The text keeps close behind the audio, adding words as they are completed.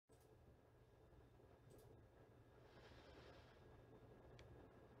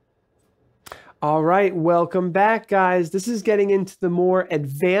All right, welcome back, guys. This is getting into the more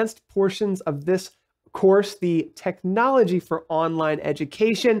advanced portions of this course, the Technology for Online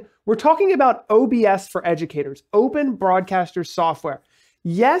Education. We're talking about OBS for educators, Open Broadcaster Software.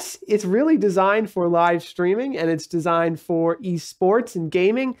 Yes, it's really designed for live streaming and it's designed for esports and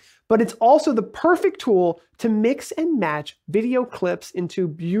gaming, but it's also the perfect tool to mix and match video clips into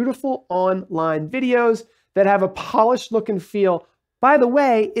beautiful online videos that have a polished look and feel. By the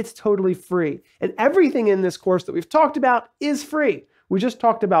way, it's totally free. And everything in this course that we've talked about is free. We just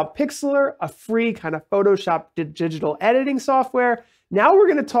talked about Pixlr, a free kind of Photoshop digital editing software. Now we're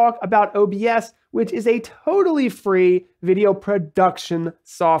going to talk about OBS, which is a totally free video production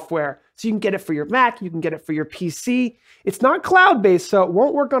software. So you can get it for your Mac, you can get it for your PC. It's not cloud-based, so it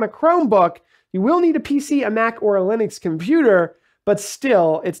won't work on a Chromebook. You will need a PC, a Mac, or a Linux computer, but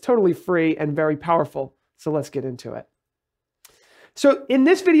still, it's totally free and very powerful. So let's get into it. So in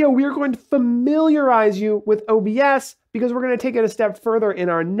this video, we are going to familiarize you with OBS because we're going to take it a step further in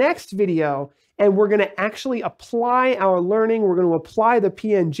our next video, and we're going to actually apply our learning. We're going to apply the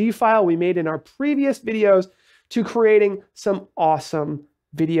PNG file we made in our previous videos to creating some awesome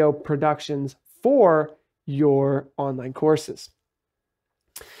video productions for your online courses.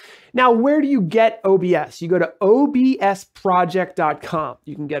 Now, where do you get OBS? You go to obsproject.com.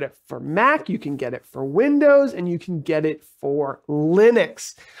 You can get it for Mac, you can get it for Windows, and you can get it for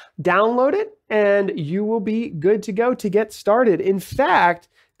Linux. Download it, and you will be good to go to get started. In fact,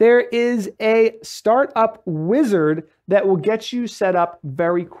 there is a startup wizard that will get you set up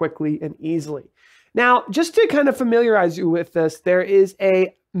very quickly and easily. Now, just to kind of familiarize you with this, there is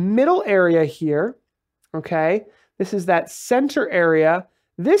a middle area here, okay? This is that center area.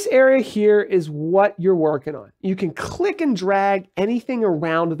 This area here is what you're working on. You can click and drag anything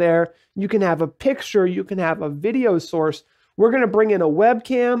around there. You can have a picture, you can have a video source. We're going to bring in a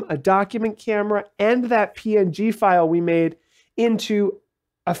webcam, a document camera, and that PNG file we made into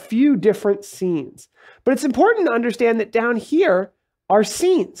a few different scenes. But it's important to understand that down here are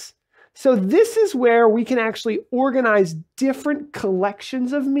scenes. So this is where we can actually organize different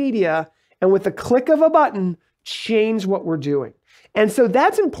collections of media and with a click of a button, change what we're doing. And so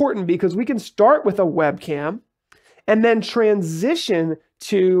that's important because we can start with a webcam and then transition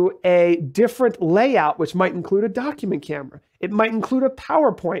to a different layout, which might include a document camera. It might include a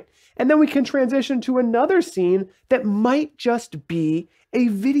PowerPoint. And then we can transition to another scene that might just be a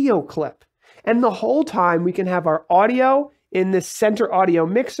video clip. And the whole time we can have our audio in this center audio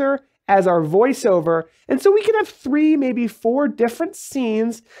mixer as our voiceover. And so we can have 3, maybe 4 different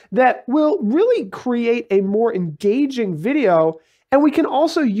scenes that will really create a more engaging video. And we can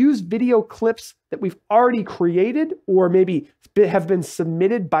also use video clips that we've already created or maybe have been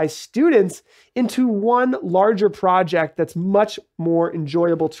submitted by students into one larger project that's much more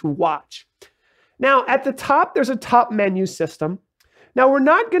enjoyable to watch. Now, at the top, there's a top menu system. Now, we're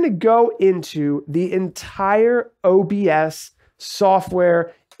not going to go into the entire OBS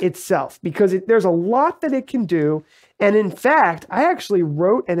software itself because there's a lot that it can do. And in fact, I actually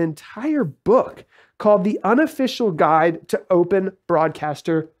wrote an entire book called The Unofficial Guide to Open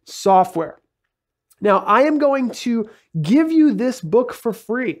Broadcaster Software. Now, I am going to give you this book for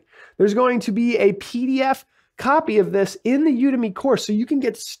free. There's going to be a PDF copy of this in the Udemy course, so you can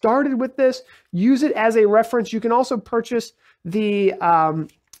get started with this, use it as a reference. You can also purchase the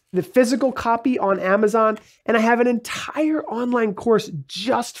physical copy on Amazon, and I have an entire online course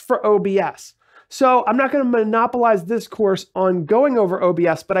just for OBS. So I'm not going to monopolize this course on going over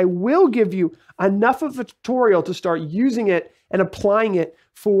OBS, but I will give you enough of a tutorial to start using it and applying it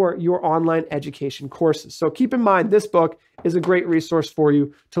for your online education courses. So keep in mind, this book is a great resource for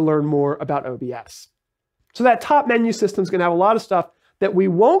you to learn more about OBS. So that top menu system is going to have a lot of stuff that we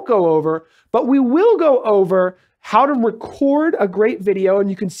won't go over, but we will go over how to record a great video, and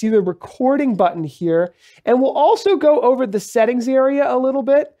you can see the recording button here. And we'll also go over the settings area a little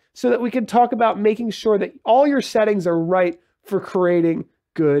bit, so that we can talk about making sure that all your settings are right for creating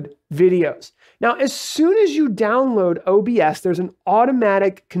good videos. Now, as soon as you download OBS, there's an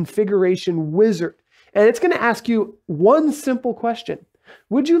automatic configuration wizard, and it's going to ask you one simple question.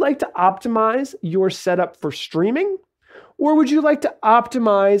 Would you like to optimize your setup for streaming, or would you like to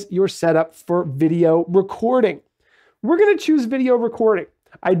optimize your setup for video recording? We're going to choose video recording.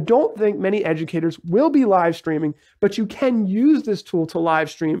 I don't think many educators will be live streaming, but you can use this tool to live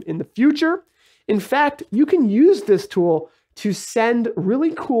stream in the future. In fact, you can use this tool to send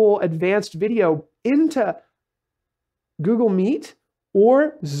really cool advanced video into Google Meet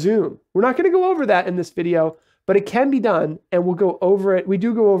or Zoom. We're not going to go over that in this video, but it can be done, and we'll go over it. We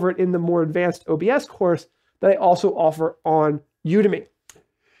do go over it in the more advanced OBS course that I also offer on Udemy.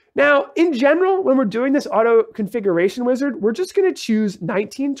 Now, in general, when we're doing this auto configuration wizard, we're just going to choose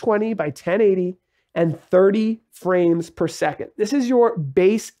 1920 by 1080 and 30 frames per second. This is your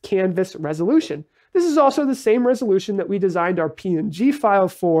base canvas resolution. This is also the same resolution that we designed our PNG file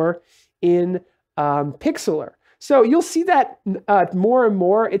for in Pixlr. So you'll see that more and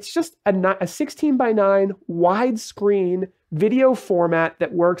more. It's just a 16 by 9 widescreen video format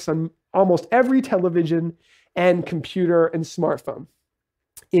that works on almost every television and computer and smartphone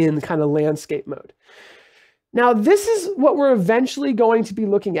in kind of landscape mode. Now, this is what we're eventually going to be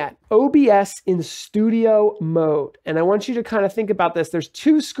looking at, OBS in studio mode. And I want you to kind of think about this. There's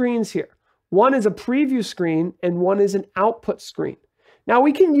two screens here. One is a preview screen and one is an output screen. Now,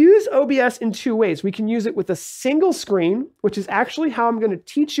 we can use OBS in two ways. We can use it with a single screen, which is actually how I'm going to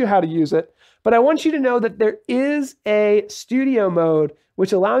teach you how to use it. But I want you to know that there is a studio mode,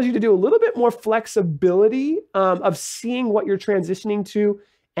 which allows you to do a little bit more flexibility of seeing what you're transitioning to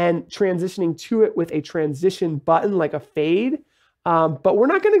and transitioning to it with a transition button like a fade. But we're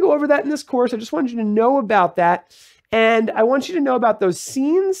not going to go over that in this course. I just wanted you to know about that. And I want you to know about those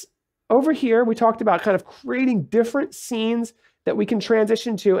scenes over here. We talked about kind of creating different scenes that we can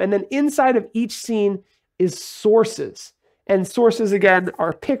transition to. And then inside of each scene is sources. And sources, again,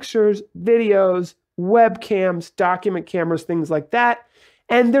 are pictures, videos, webcams, document cameras, things like that.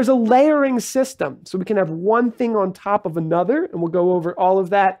 And there's a layering system. So we can have one thing on top of another, and we'll go over all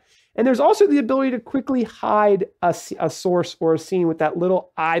of that. And there's also the ability to quickly hide a source or a scene with that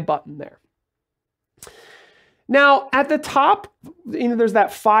little I button there. Now, at the top, there's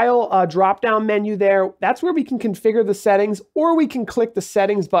that file drop-down menu there. That's where we can configure the settings, or we can click the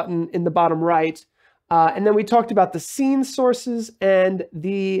settings button in the bottom right. And then we talked about the scene sources and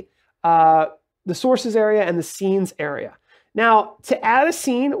the sources area and the scenes area. Now, to add a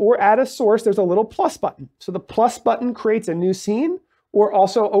scene or add a source, there's a little plus button. So the plus button creates a new scene or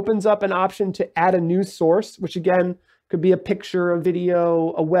also opens up an option to add a new source, which again, could be a picture, a video,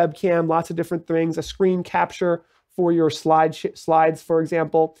 a webcam, lots of different things, a screen capture for your slides, for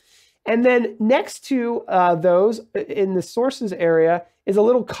example. And then next to those in the sources area is a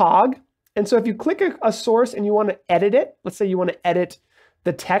little cog. And so if you click a source and you want to edit it, let's say you want to edit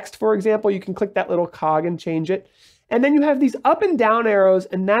the text, for example, you can click that little cog and change it. And then you have these up and down arrows,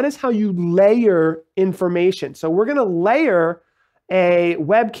 and that is how you layer information. So we're going to layer a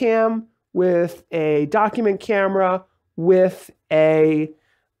webcam with a document camera with a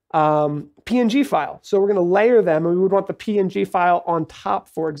PNG file. So we're going to layer them, and we would want the PNG file on top,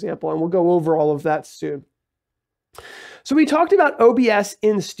 for example, and we'll go over all of that soon. So we talked about OBS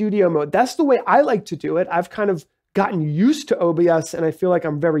in studio mode. That's the way I like to do it. I've kind of gotten used to OBS, and I feel like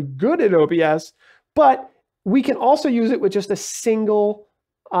I'm very good at OBS, but we can also use it with just a single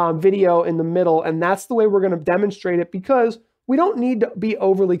video in the middle, and that's the way we're going to demonstrate it because we don't need to be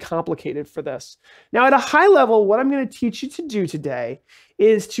overly complicated for this. Now, at a high level, what I'm going to teach you to do today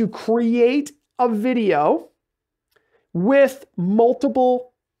is to create a video with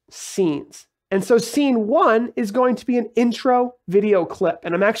multiple scenes. And so scene one is going to be an intro video clip,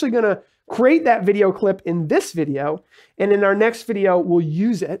 and I'm actually going to create that video clip in this video, and in our next video, we'll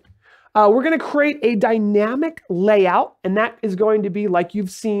use it. We're going to create a dynamic layout, and that is going to be like you've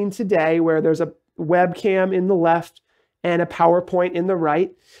seen today, where there's a webcam in the left and a PowerPoint in the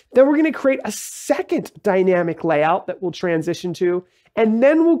right. Then we're going to create a second dynamic layout that we'll transition to, and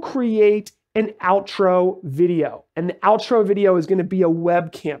then we'll create an outro video. And the outro video is going to be a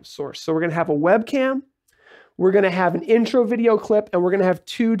webcam source. So we're going to have a webcam, we're going to have an intro video clip, and we're going to have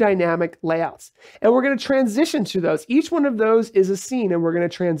two dynamic layouts. And we're going to transition to those. Each one of those is a scene, and we're going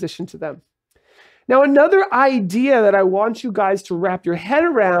to transition to them. Now, another idea that I want you guys to wrap your head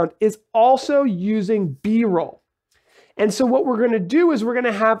around is also using B-roll. And so what we're going to do is we're going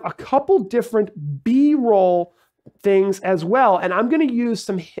to have a couple different B-roll things as well. And I'm going to use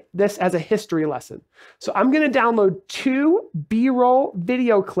this as a history lesson. So I'm going to download 2 B-roll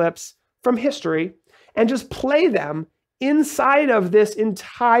video clips from history and just play them inside of this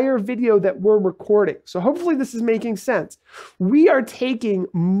entire video that we're recording. So hopefully this is making sense. We are taking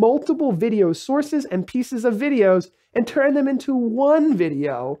multiple video sources and pieces of videos and turn them into one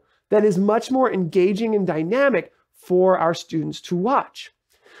video that is much more engaging and dynamic for our students to watch.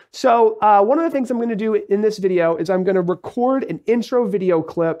 So one of the things I'm going to do in this video is I'm going to record an intro video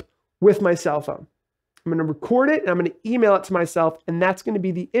clip with my cell phone. I'm going to record it and I'm going to email it to myself, and that's going to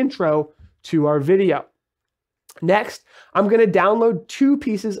be the intro to our video. Next, I'm going to download 2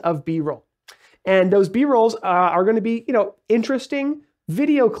 pieces of B-roll. And those B-rolls are going to be, interesting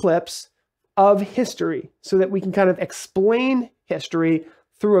video clips of history so that we can kind of explain history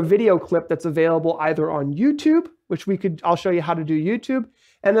through a video clip that's available either on YouTube, which I'll show you how to do YouTube,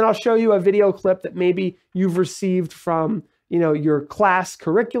 And then I'll show you a video clip that maybe you've received from, your class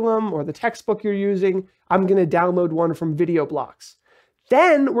curriculum or the textbook you're using. I'm going to download one from Video Blocks.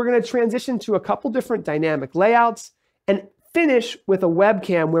 Then we're going to transition to a couple different dynamic layouts and finish with a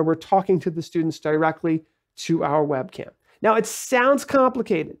webcam where we're talking to the students directly to our webcam. Now, it sounds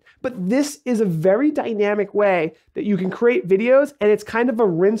complicated, but this is a very dynamic way that you can create videos, and it's kind of a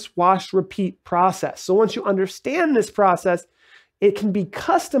rinse, wash, repeat process. So once you understand this process, it can be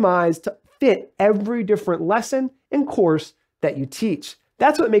customized to fit every different lesson and course that you teach.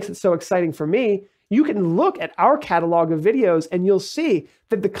 That's what makes it so exciting for me. You can look at our catalog of videos and you'll see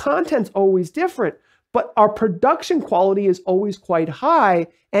that the content's always different, but our production quality is always quite high,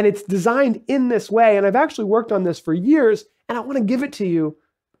 and it's designed in this way. And I've actually worked on this for years, and I want to give it to you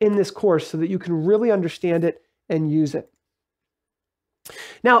in this course so that you can really understand it and use it.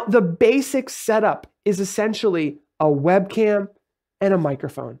 Now, the basic setup is essentially a webcam and a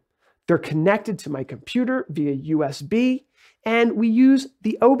microphone. They're connected to my computer via USB, and we use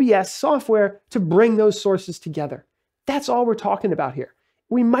the OBS software to bring those sources together. That's all we're talking about here.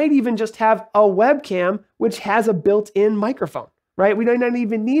 We might even just have a webcam which has a built-in microphone, right? We don't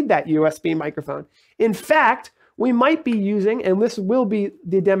even need that USB microphone. In fact, we might be using, and this will be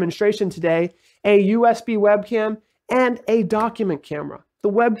the demonstration today, a USB webcam and a document camera.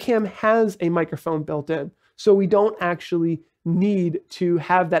 The webcam has a microphone built in, so we don't actually need to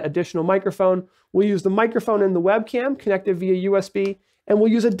have that additional microphone. We'll use the microphone and the webcam connected via USB, and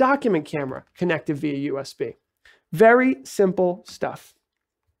we'll use a document camera connected via USB. Very simple stuff.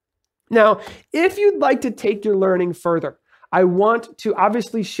 Now, if you'd like to take your learning further, I want to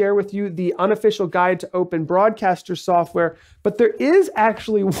obviously share with you the unofficial guide to open broadcaster software, but there is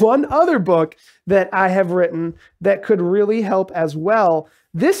actually one other book that I have written that could really help as well.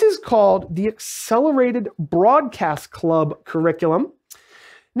 This is called the Accelerated Broadcast Club Curriculum.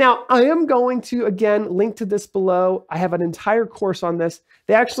 Now, I am going to, again, link to this below. I have an entire course on this.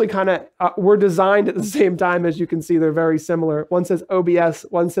 They actually kind of were designed at the same time. As you can see, they're very similar. One says OBS,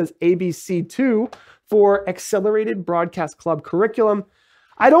 one says ABC2 for Accelerated Broadcast Club Curriculum.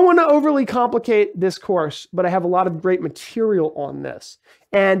 I don't want to overly complicate this course, but I have a lot of great material on this.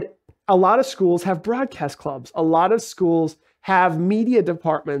 And a lot of schools have broadcast clubs. A lot of schools have media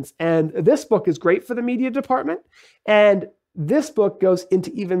departments. And this book is great for the media department. And this book goes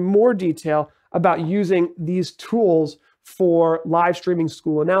into even more detail about using these tools for live streaming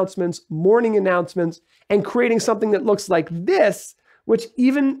school announcements, morning announcements, and creating something that looks like this, which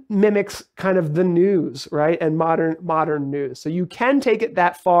even mimics kind of the news, right? And modern news. So you can take it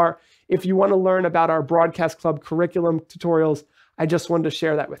that far if you want to learn about our Broadcast Club curriculum tutorials. I just wanted to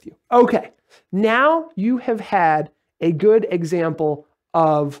share that with you. Okay, now you have had a good example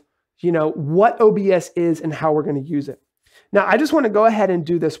of, what OBS is and how we're going to use it. Now, I just want to go ahead and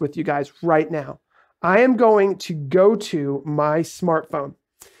do this with you guys right now. I am going to go to my smartphone,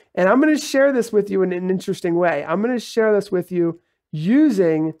 and I'm going to share this with you in an interesting way. I'm going to share this with you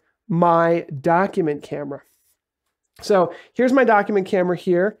using my document camera. So here's my document camera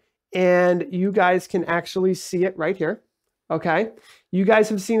here, and you guys can actually see it right here. Okay. You guys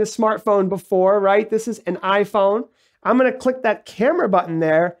have seen a smartphone before, right? This is an iPhone. I'm going to click that camera button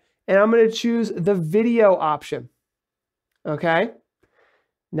there, and I'm going to choose the video option. Okay.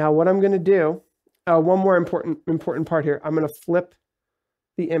 Now what I'm going to do, one more important part here. I'm going to flip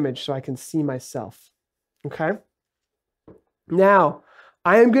the image so I can see myself. Okay. Now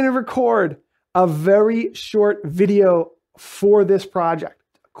I am going to record a very short video for this project,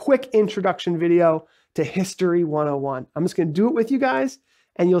 a quick introduction video to History 101. I'm just going to do it with you guys,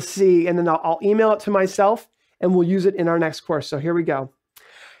 and you'll see, and then I'll email it to myself, and we'll use it in our next course. So here we go.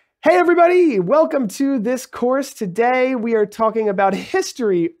 Hey everybody, welcome to this course. Today we are talking about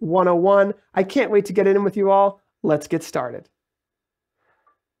History 101. I can't wait to get it in with you all. Let's get started.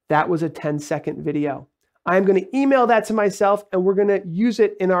 That was a 10-second video. I'm going to email that to myself, and we're going to use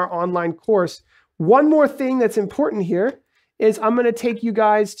it in our online course. One more thing that's important here is I'm going to take you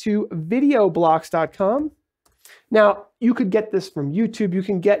guys to videoblocks.com. Now, you could get this from YouTube. You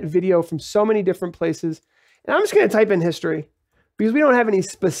can get video from so many different places. And I'm just going to type in history, because we don't have any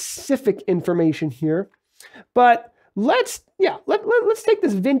specific information here. But let's take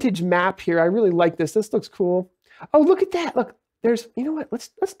this vintage map here. I really like this. This looks cool. Oh, look at that. Look, there's, you know what? Let's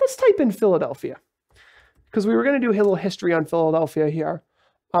type in Philadelphia, because we were going to do a little history on Philadelphia here.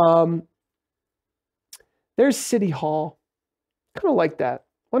 There's City Hall. Kind of like that.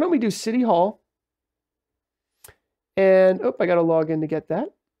 Why don't we do City Hall? And, oh, I got to log in to get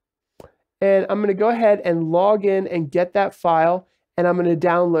that. And I'm going to go ahead and log in and get that file, and I'm going to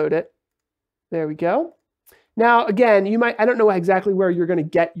download it. There we go. Now, again, I don't know exactly where you're going to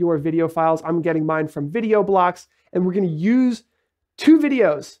get your video files. I'm getting mine from Video Blocks, and we're going to use 2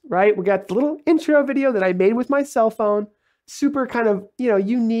 videos, right? We got the little intro video that I made with my cell phone, super kind of,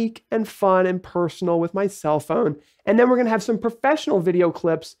 unique and fun and personal with my cell phone. And then we're going to have some professional video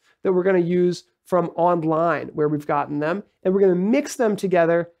clips that we're going to use from online where we've gotten them, and we're going to mix them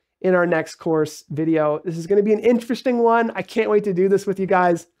together in our next course video. This is going to be an interesting one. I can't wait to do this with you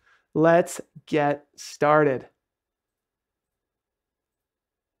guys. Let's get started.